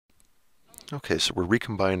Okay, so we're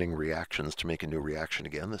recombining reactions to make a new reaction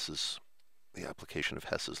again. This is the application of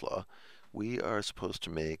Hess's law. We are supposed to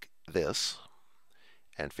make this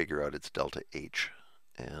and figure out its delta H,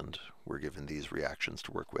 and we're given these reactions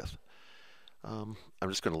to work with. I'm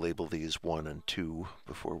just going to label these 1 and 2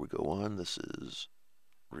 before we go on. This is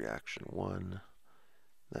reaction 1.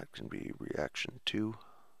 That can be reaction 2.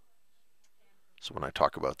 So when I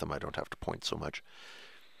talk about them, I don't have to point so much.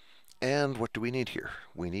 And what do we need here?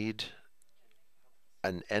 We need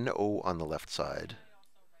an NO on the left side.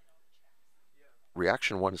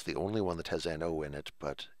 Reaction 1 is the only one that has NO in it,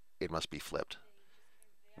 but it must be flipped.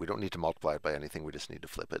 We don't need to multiply it by anything, we just need to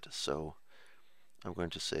flip it. So I'm going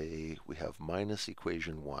to say we have minus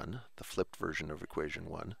equation 1, the flipped version of equation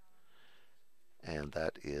 1, and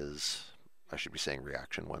that is, I should be saying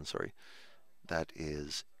reaction 1, sorry. That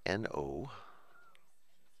is NO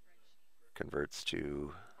converts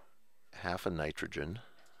to half a nitrogen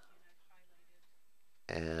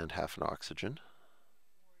and half an oxygen.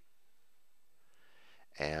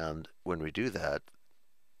 And when we do that,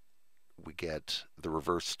 we get the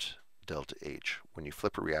reversed delta H. When you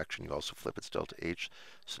flip a reaction, you also flip its delta H.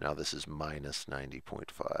 So now this is minus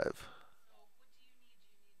 90.5.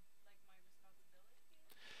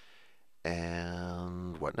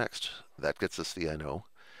 And what next? That gets us the NO.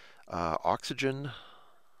 Oxygen,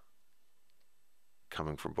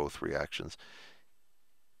 coming from both reactions.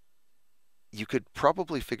 You could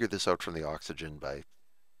probably figure this out from the oxygen by,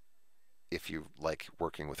 if you like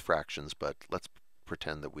working with fractions, but let's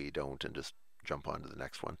pretend that we don't and just jump on to the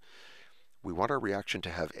next one. We want our reaction to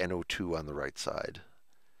have NO2 on the right side,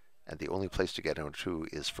 and the only place to get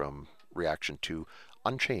NO2 is from reaction 2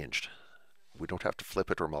 unchanged. We don't have to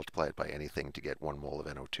flip it or multiply it by anything to get 1 mole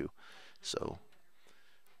of NO2. So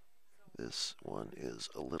this one is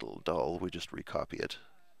a little dull. We just recopy it.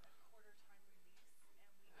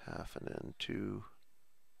 Half an N2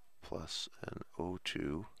 plus an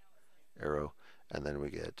O2 arrow, and then we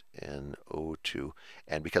get NO2.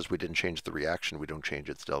 And because we didn't change the reaction, we don't change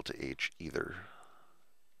its delta H either.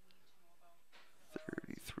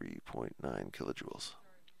 33.9 kilojoules.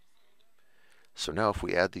 So now if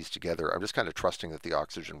we add these together, I'm just kind of trusting that the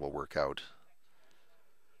oxygen will work out.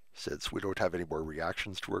 Since we don't have any more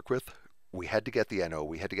reactions to work with, we had to get the NO,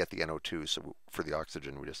 we had to get the NO2, so for the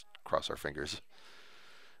oxygen, we just cross our fingers.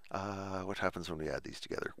 What happens when we add these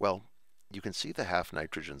together? Well, you can see the half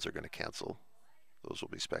nitrogens are going to cancel. Those will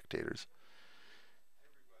be spectators.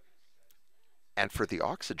 And for the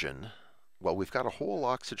oxygen, well, we've got a whole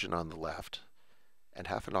oxygen on the left and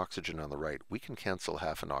half an oxygen on the right. We can cancel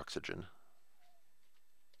half an oxygen.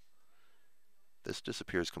 This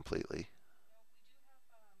disappears completely.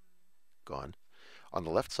 Gone. On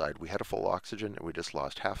the left side, we had a full oxygen and we just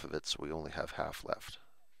lost half of it, so we only have half left.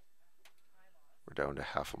 We're down to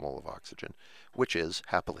half a mole of oxygen, which is,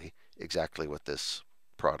 happily, exactly what this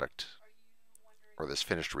product or this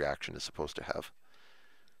finished reaction is supposed to have.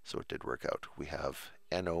 So it did work out. We have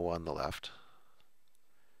NO on the left,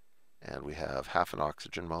 and we have half an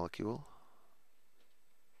oxygen molecule,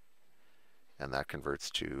 and that converts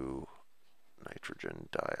to nitrogen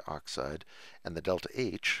dioxide. And the delta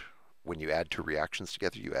H, when you add two reactions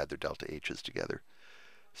together, you add their delta H's together.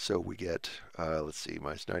 So we get, let's see,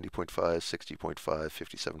 minus 90.5, 60.5,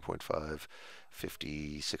 57.5,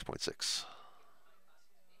 56.6.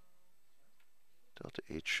 Delta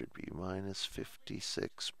H should be minus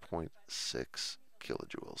 56.6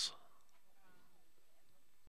 kilojoules.